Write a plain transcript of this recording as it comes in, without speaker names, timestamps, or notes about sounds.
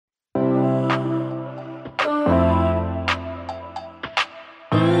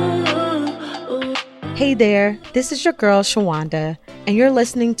Hey there, this is your girl Shawanda, and you're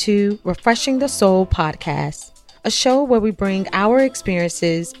listening to Refreshing the Soul podcast, a show where we bring our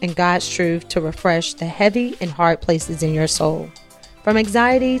experiences and God's truth to refresh the heavy and hard places in your soul. From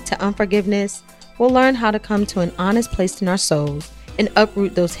anxiety to unforgiveness, we'll learn how to come to an honest place in our souls and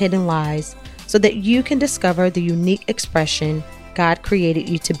uproot those hidden lies so that you can discover the unique expression God created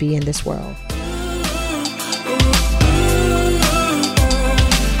you to be in this world.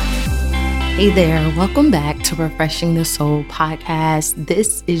 Hey there, welcome back to Refreshing the Soul podcast.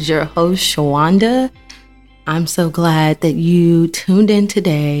 This is your host, Shawanda. I'm so glad that you tuned in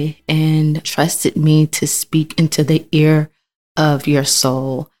today and trusted me to speak into the ear of your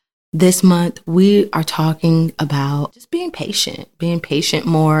soul. This month, we are talking about just being patient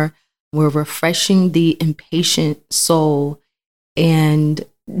more. We're refreshing the impatient soul. And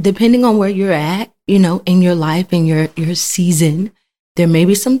depending on where you're at, in your life, in your season, there may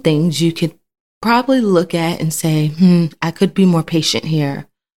be some things you could probably look at and say, I could be more patient here,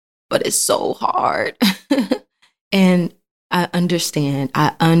 but it's so hard. And I understand.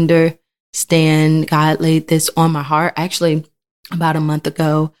 God laid this on my heart. Actually, about a month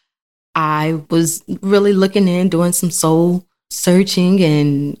ago, I was really looking in, doing some soul searching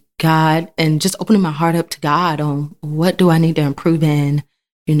and just opening my heart up to God on what do I need to improve in?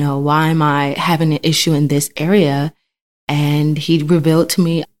 Why am I having an issue in this area? And he revealed to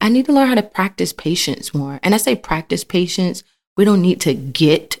me, I need to learn how to practice patience more. And I say practice patience. We don't need to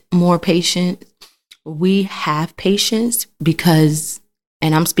get more patient. We have patience because,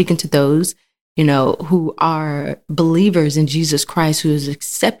 and I'm speaking to those, who are believers in Jesus Christ, who has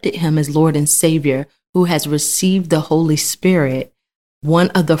accepted him as Lord and Savior, who has received the Holy Spirit.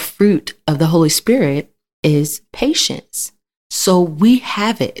 One of the fruit of the Holy Spirit is patience. So we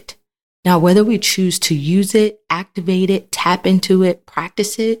have it. Now, whether we choose to use it, activate it, tap into it,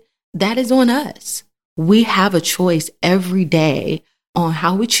 practice it, that is on us. We have a choice every day on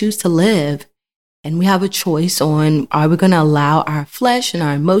how we choose to live. And we have a choice on, are we going to allow our flesh and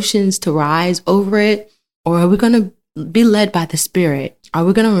our emotions to rise over it? Or are we going to be led by the Spirit? Are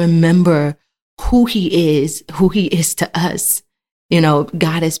we going to remember who he is to us?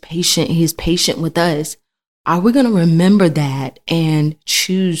 God is patient. He is patient with us. Are we going to remember that and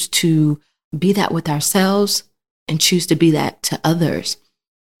choose to be that with ourselves and choose to be that to others?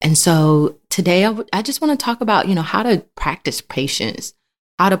 And so today I just want to talk about, how to practice patience,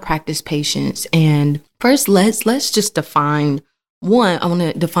 And first, let's just define one. I want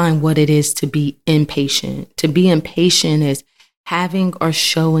to define what it is to be impatient. To be impatient is having or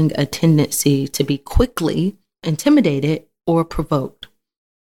showing a tendency to be quickly intimidated or provoked.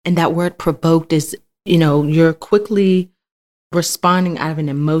 And that word provoked is you're quickly responding out of an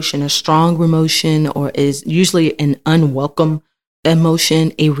emotion, a strong emotion, or is usually an unwelcome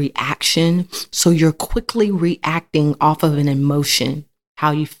emotion, a reaction. So you're quickly reacting off of an emotion,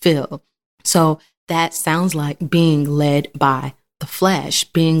 how you feel. So that sounds like being led by the flesh,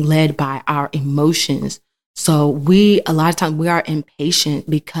 being led by our emotions. So a lot of times we are impatient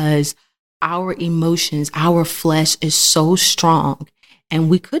because our emotions, our flesh is so strong, and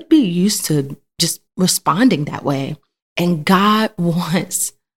we could be used to just responding that way. And God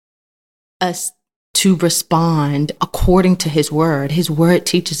wants us to respond according to his word. His word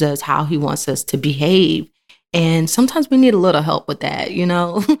teaches us how he wants us to behave. And sometimes we need a little help with that.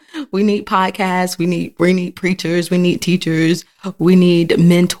 We need podcasts, we need preachers, we need teachers, we need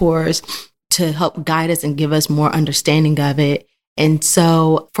mentors to help guide us and give us more understanding of it. And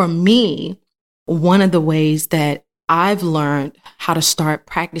so for me, one of the ways that I've learned how to start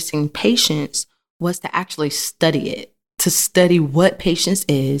practicing patience was to actually study it, to study what patience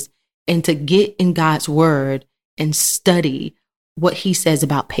is, and to get in God's word and study what he says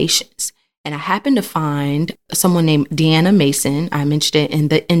about patience. And I happened to find someone named Deanna Mason. I mentioned it in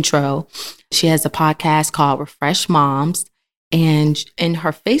the intro. She has a podcast called Refresh Moms. And in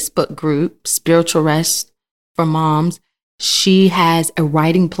her Facebook group, Spiritual Rest for Moms, she has a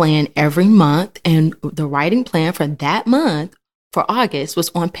writing plan every month. And the writing plan for that month for August was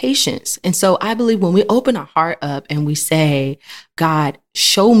on patience. And so I believe when we open our heart up and we say, God,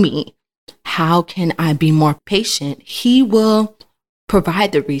 show me, how can I be more patient? He will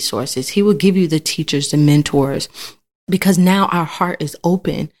provide the resources. He will give you the teachers, the mentors, because now our heart is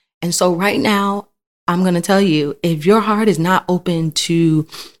open. And so right now, I'm going to tell you, if your heart is not open to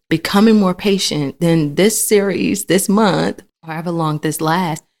becoming more patient, then this series, this month, however long this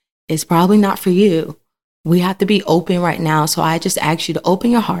lasts, is probably not for you. We have to be open right now. So I just ask you to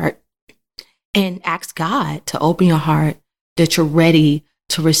open your heart and ask God to open your heart, that you're ready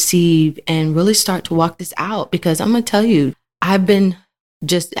to receive and really start to walk this out. Because I'm going to tell you, I've been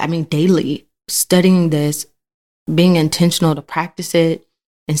daily studying this, being intentional to practice it,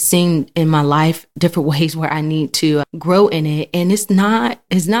 and seeing in my life different ways where I need to grow in it. And it's not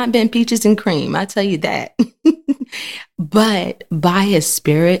been peaches and cream, I tell you that. But by his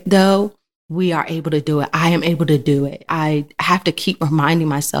spirit, though, we are able to do it. I am able to do it. I have to keep reminding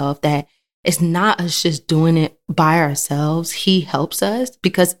myself that it's not us just doing it by ourselves. He helps us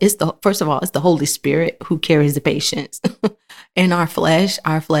because first of all, it's the Holy Spirit who carries the patience. In our flesh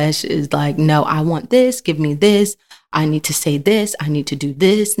is like, no, I want this. Give me this. I need to say this. I need to do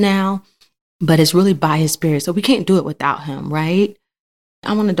this now. But it's really by his spirit. So we can't do it without him, right?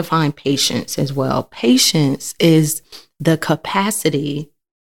 I want to define patience as well. Patience is the capacity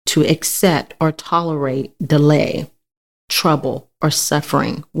to accept or tolerate delay, trouble, or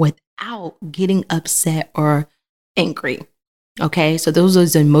suffering without getting upset or angry. Okay, so those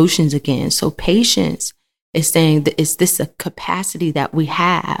are emotions again. So patience is saying that is this a capacity that we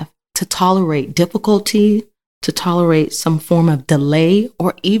have to tolerate difficulty, to tolerate some form of delay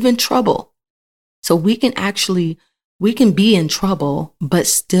or even trouble. So we can be in trouble, but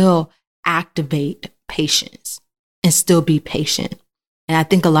still activate patience and still be patient. And I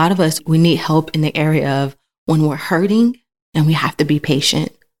think a lot of us, we need help in the area of when we're hurting and we have to be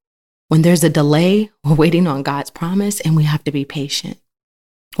patient. When there's a delay, we're waiting on God's promise and we have to be patient.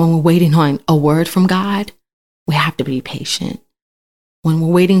 When we're waiting on a word from God, we have to be patient. When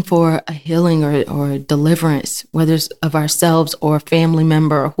we're waiting for a healing or deliverance, whether it's of ourselves or a family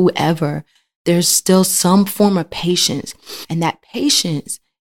member or whoever, there's still some form of patience. And that patience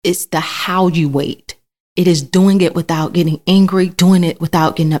is the how you wait. It is doing it without getting angry, doing it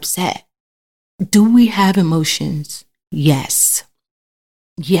without getting upset. Do we have emotions? Yes.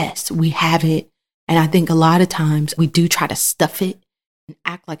 Yes, we have it. And I think a lot of times we do try to stuff it and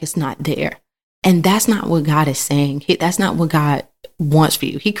act like it's not there. And that's not what God is saying. That's not what God wants for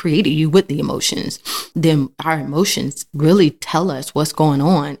you. He created you with the emotions. Then our emotions really tell us what's going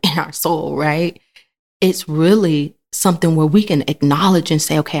on in our soul, right? It's really something where we can acknowledge and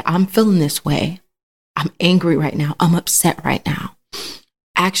say, okay, I'm feeling this way. I'm angry right now. I'm upset right now.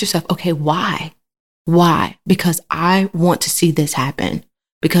 Ask yourself, okay, why? Why? Because I want to see this happen.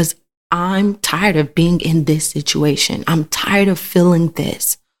 Because I'm tired of being in this situation. I'm tired of feeling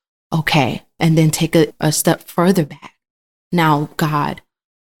this. Okay. And then take a step further back. Now, God,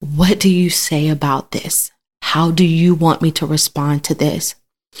 what do you say about this? How do you want me to respond to this?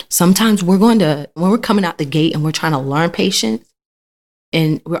 Sometimes when we're coming out the gate and we're trying to learn patience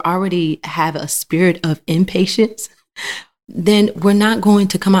and we already have a spirit of impatience, then we're not going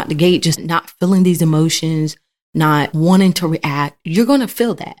to come out the gate just not feeling these emotions, not wanting to react. You're going to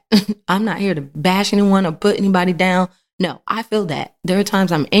feel that. I'm not here to bash anyone or put anybody down. No, I feel that. There are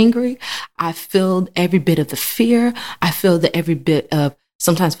times I'm angry. I feel every bit of the fear. I feel the every bit of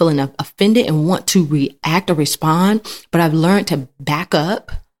sometimes feeling offended and want to react or respond. But I've learned to back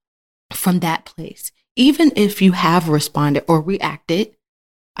up from that place. Even if you have responded or reacted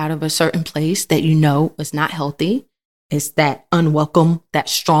out of a certain place that you know is not healthy, it's that unwelcome, that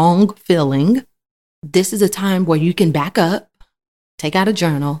strong feeling. This is a time where you can back up, take out a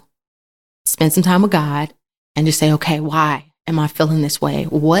journal, spend some time with God, and just say, okay, why am I feeling this way?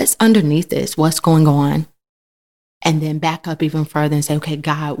 What's underneath this? What's going on? And then back up even further and say, okay,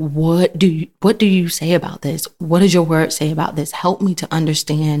 God, what do you say about this? What does your word say about this? Help me to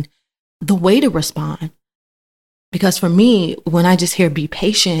understand the way to respond. Because for me, when I just hear be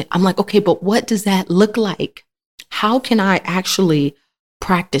patient, I'm like, okay, but what does that look like? How can I actually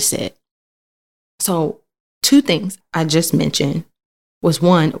practice it? So 2 things I just mentioned was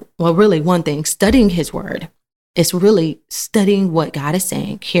one thing, studying his word. It's really studying what God is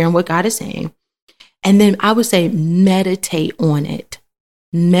saying, hearing what God is saying. And then I would say meditate on it.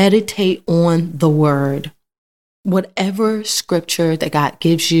 Meditate on the word. Whatever scripture that God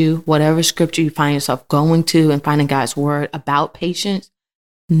gives you, whatever scripture you find yourself going to and finding God's word about patience,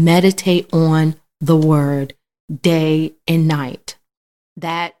 meditate on the word day and night.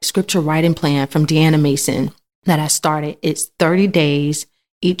 That scripture writing plan from Deanna Mason that I started, it's 30 days.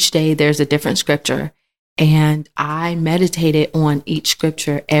 Each day there's a different scripture. And I meditated on each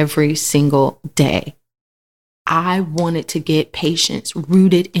scripture every single day. I wanted to get patience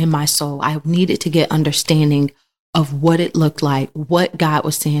rooted in my soul. I needed to get understanding of what it looked like, what God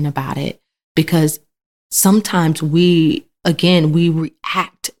was saying about it. Because sometimes we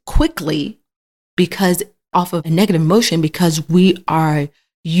react quickly because off of a negative emotion because we are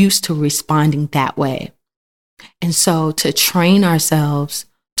used to responding that way. And so to train ourselves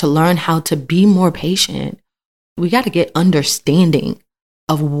to learn how to be more patient, we got to get understanding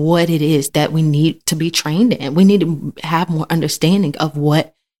of what it is that we need to be trained in. We need to have more understanding of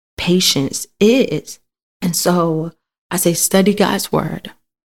what patience is. And so I say, study God's word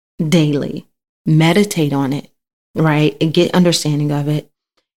daily, meditate on it, right? And get understanding of it.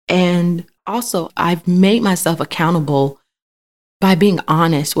 And also, I've made myself accountable by being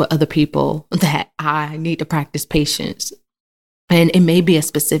honest with other people that I need to practice patience. And it may be a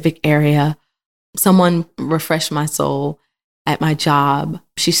specific area. Someone refreshed my soul at my job.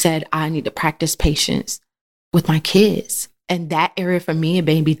 She said, I need to practice patience with my kids. And that area for me, it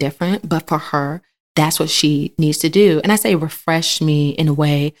may be different, but for her, that's what she needs to do. And I say refresh me in a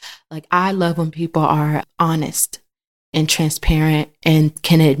way, like I love when people are honest and transparent and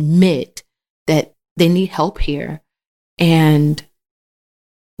can admit that they need help here. And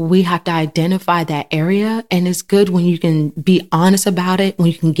we have to identify that area. And it's good when you can be honest about it,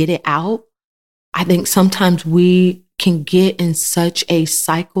 when you can get it out. I think sometimes we can get in such a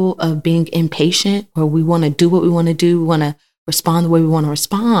cycle of being impatient where we want to do what we want to do. We want to respond the way we want to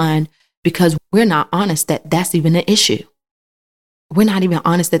respond because we're not honest that that's even an issue. We're not even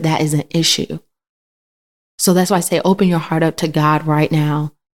honest that that is an issue. So that's why I say, open your heart up to God right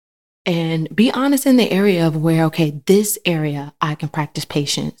now and be honest in the area of where, okay, this area I can practice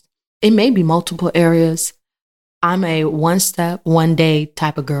patience. It may be multiple areas. I'm a one step, one day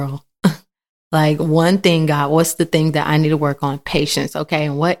type of girl. Like one thing, God, what's the thing that I need to work on? Patience. Okay.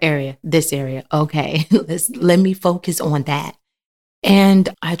 In what area? This area. Okay. Let me focus on that. And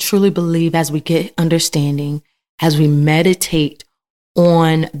I truly believe as we get understanding, as we meditate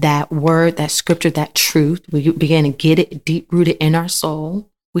on that word, that scripture, that truth, we begin to get it deep rooted in our soul.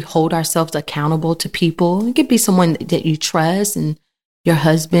 We hold ourselves accountable to people. It could be someone that you trust and your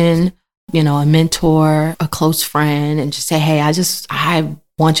husband, a mentor, a close friend, and just say, hey, I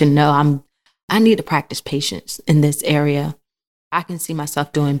want you to know I need to practice patience in this area. I can see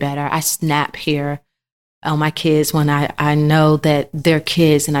myself doing better. I snap here on my kids when I know that they're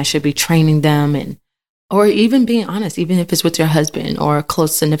kids and I should be training them or even being honest, even if it's with your husband or a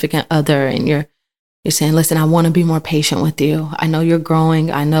close significant other and you're saying, listen, I want to be more patient with you. I know you're growing.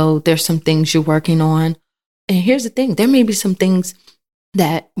 I know there's some things you're working on. And here's the thing. There may be some things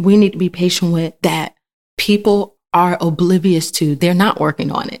that we need to be patient with that people are oblivious to. They're not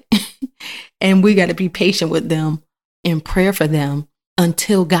working on it. And we got to be patient with them in prayer for them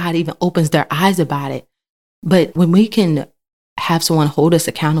until God even opens their eyes about it. But when we can have someone hold us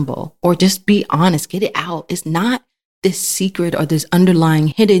accountable or just be honest, get it out. It's not this secret or this underlying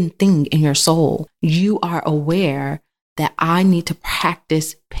hidden thing in your soul. You are aware that I need to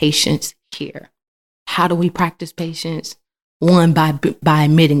practice patience here. How do we practice patience? One, by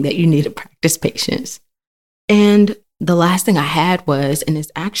admitting that you need to practice patience. And the last thing I had was, and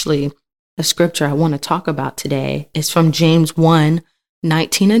it's actually a scripture I want to talk about today, is from James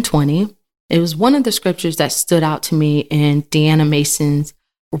 1:19-20. It was one of the scriptures that stood out to me in Deanna Mason's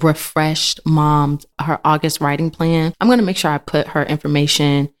Refreshed Moms, her August writing plan. I'm going to make sure I put her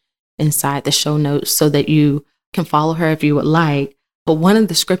information inside the show notes so that you can follow her if you would like. But one of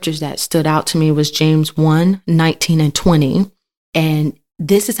the scriptures that stood out to me was James 1:19-20. And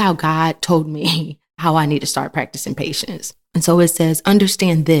this is how God told me how I need to start practicing patience. And so it says,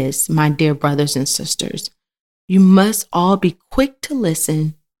 understand this, my dear brothers and sisters. You must all be quick to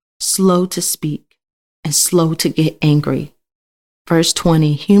listen, slow to speak, and slow to get angry. Verse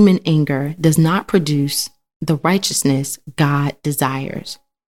 20, human anger does not produce the righteousness God desires.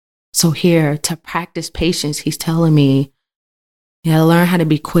 So here, to practice patience, he's telling me, you gotta learn how to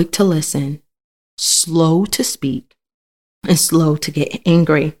be quick to listen, slow to speak, and slow to get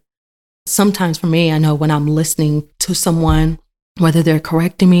angry. Sometimes for me, I know when I'm listening to someone, whether they're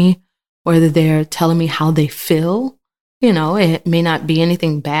correcting me, whether they're telling me how they feel, it may not be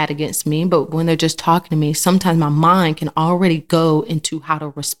anything bad against me, but when they're just talking to me, sometimes my mind can already go into how to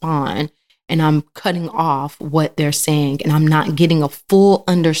respond and I'm cutting off what they're saying and I'm not getting a full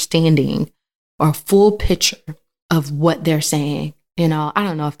understanding or a full picture of what they're saying. I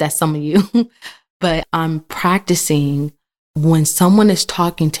don't know if that's some of you, but I'm practicing when someone is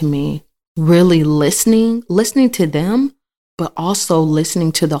talking to me, really listening to them, but also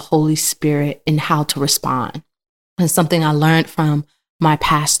listening to the Holy Spirit and how to respond. And something I learned from my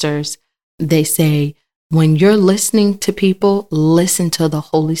pastors, they say, when you're listening to people, listen to the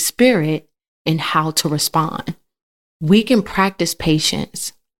Holy Spirit and how to respond. We can practice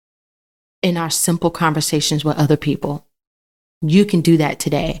patience in our simple conversations with other people. You can do that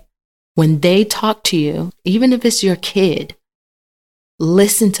today. When they talk to you, even if it's your kid,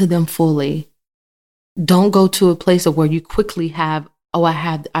 listen to them fully. Don't go to a place of where you quickly have, I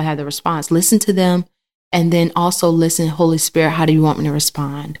have the response. Listen to them. And then also listen, Holy Spirit, how do you want me to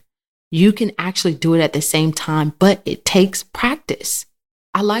respond? You can actually do it at the same time, but it takes practice.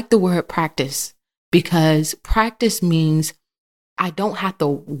 I like the word practice because practice means I don't have to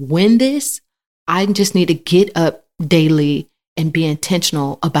win this. I just need to get up daily and be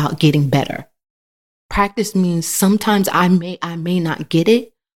intentional about getting better. Practice means sometimes I may not get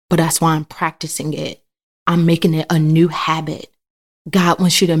it, but that's why I'm practicing it. I'm making it a new habit. God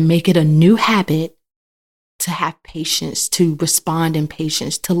wants you to make it a new habit to have patience, to respond in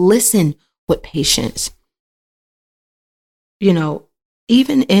patience, to listen with patience. You know,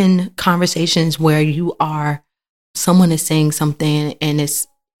 even in conversations where someone is saying something and it's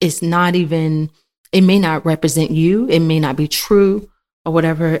not even, it may not represent you, it may not be true or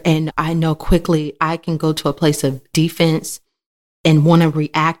whatever. And I know quickly I can go to a place of defense and want to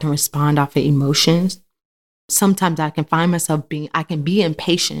react and respond off of emotions. Sometimes I can find myself I can be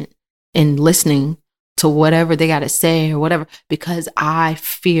impatient in listening to whatever they got to say or whatever, because I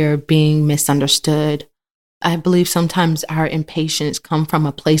fear being misunderstood. I believe sometimes our impatience comes from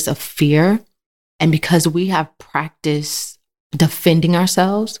a place of fear. And because we have practiced defending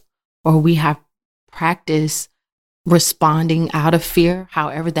ourselves, or we have practiced responding out of fear,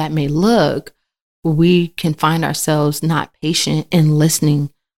 however that may look, we can find ourselves not patient in listening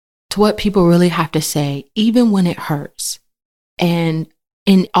to what people really have to say, even when it hurts. And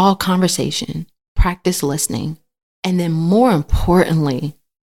in all conversation, practice listening. And then more importantly,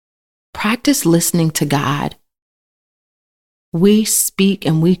 practice listening to God. We speak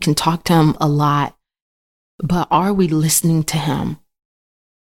and we can talk to him a lot, but are we listening to him?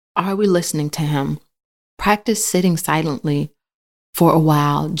 Are we listening to him? Practice sitting silently for a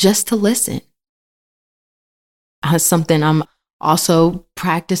while just to listen. That's something I'm also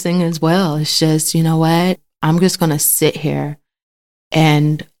practicing as well. It's just, you know what? I'm just going to sit here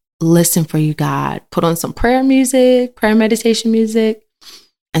and listen for you, God. Put on some prayer music, prayer meditation music,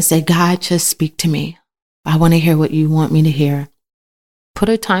 and say, God, just speak to me. I want to hear what you want me to hear. Put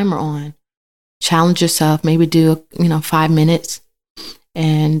a timer on. Challenge yourself. Maybe do, 5 minutes.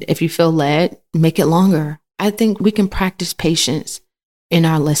 And if you feel led, make it longer. I think we can practice patience in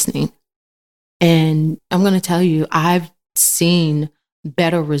our listening. And I'm going to tell you, I've seen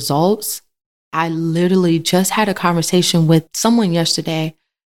better results. I literally just had a conversation with someone yesterday.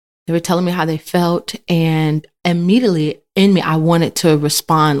 They were telling me how they felt, and immediately in me, I wanted to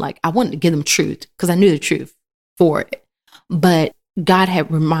respond. Like, I wanted to give them truth because I knew the truth for it. But God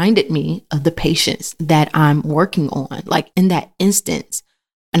had reminded me of the patience that I'm working on, like in that instance.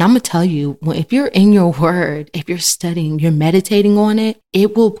 And I'm going to tell you, if you're in your word, if you're studying, you're meditating on it,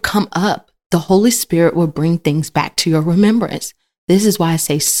 it will come up. The Holy Spirit will bring things back to your remembrance. This is why I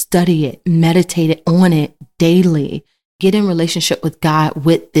say study it, meditate on it daily. Get in relationship with God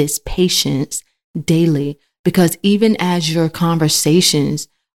with this patience daily. Because even as you're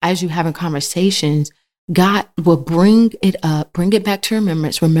having conversations, God will bring it up, bring it back to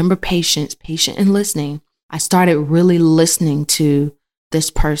remembrance. Remember patience, patient in listening. I started really listening to this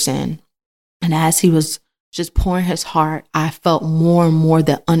person. And as he was just pouring his heart, I felt more and more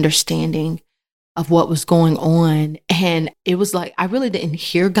the understanding of what was going on. And it was like, I really didn't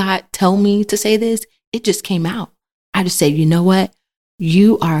hear God tell me to say this. It just came out. I just said, you know what?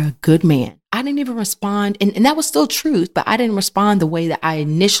 You are a good man. I didn't even respond. And that was still truth, but I didn't respond the way that I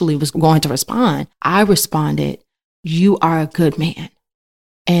initially was going to respond. I responded, you are a good man.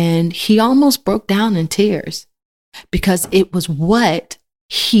 And he almost broke down in tears because it was what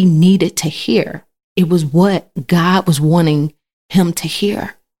he needed to hear. It was what God was wanting him to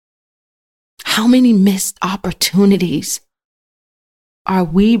hear. How many missed opportunities are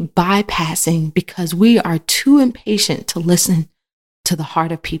we bypassing because we are too impatient to listen to the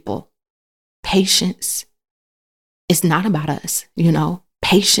heart of people? Patience is not about us,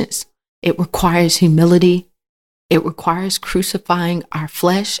 Patience. It requires humility. It requires crucifying our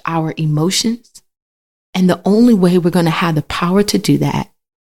flesh, our emotions. And the only way we're going to have the power to do that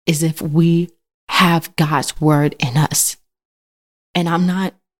is if we have God's word in us. And I'm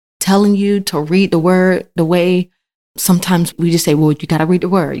not telling you to read the word the way sometimes we just say, well, you got to read the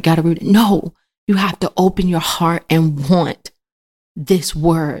word. You got to read it. No, you have to open your heart and want this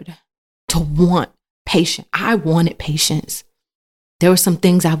word, to want patience. I wanted patience. There were some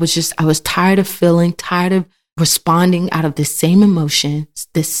things I was tired of feeling, tired of responding out of the same emotion,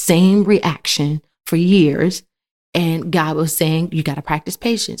 the same reaction for years. And God was saying, you got to practice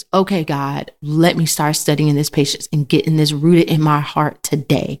patience. Okay, God, let me start studying this patience and getting this rooted in my heart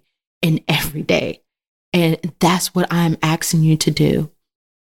today and every day. And that's what I'm asking you to do.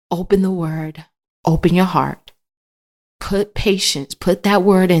 Open the word, open your heart, put patience, put that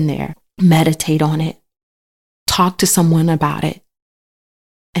word in there, meditate on it, talk to someone about it,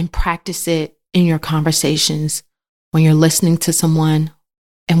 and practice it in your conversations when you're listening to someone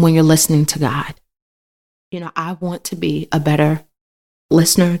and when you're listening to God. I want to be a better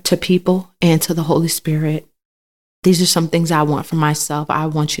listener to people and to the Holy Spirit. These are some things I want for myself. I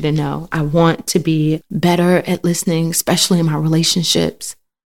want you to know. I want to be better at listening, especially in my relationships.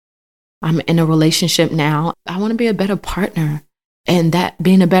 I'm in a relationship now. I want to be a better partner. And that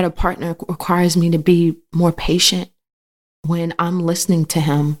being a better partner requires me to be more patient. When I'm listening to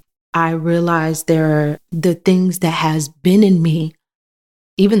him, I realize there are the things that has been in me,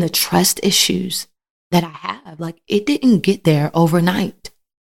 even the trust issues that I have. Like, it didn't get there overnight.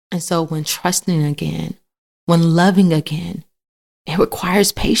 And so when trusting again, when loving again, it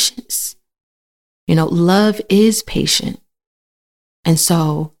requires patience. Love is patient. And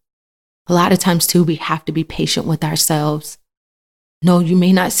so a lot of times too, we have to be patient with ourselves. No, you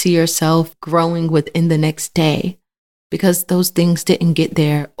may not see yourself growing within the next day because those things didn't get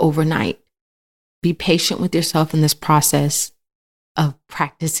there overnight. Be patient with yourself in this process of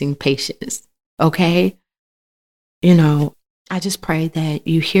practicing patience, okay? I just pray that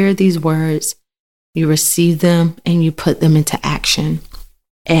you hear these words, you receive them, and you put them into action.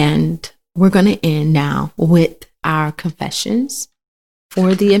 And we're going to end now with our confessions.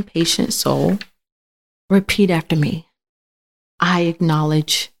 For the impatient soul, repeat after me. I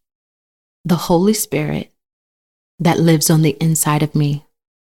acknowledge the Holy Spirit that lives on the inside of me.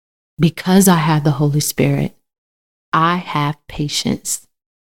 Because I have the Holy Spirit, I have patience.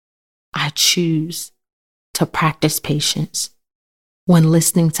 I choose to practice patience when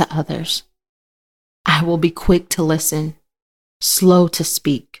listening to others. I will be quick to listen, slow to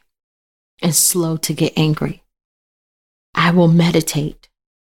speak, and slow to get angry. I will meditate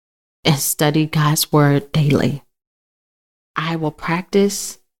and study God's word daily. I will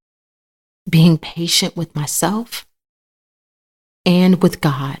practice being patient with myself and with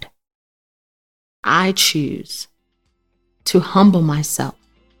God. I choose to humble myself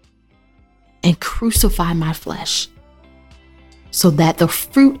and crucify my flesh so that the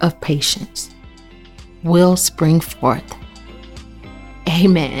fruit of patience will spring forth.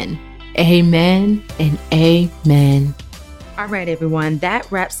 Amen, amen, and amen. All right, everyone,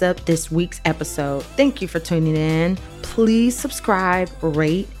 that wraps up this week's episode. Thank you for tuning in. Please subscribe,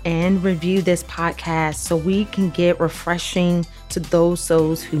 rate, and review this podcast so we can get refreshing to those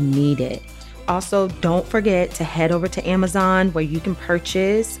souls who need it. Also, don't forget to head over to Amazon where you can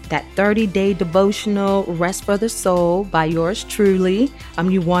purchase that 30-day devotional Rest for the Soul by yours truly.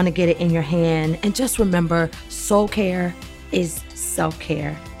 You want to get it in your hand. And just remember, soul care is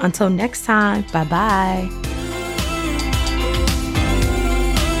self-care. Until next time, bye-bye.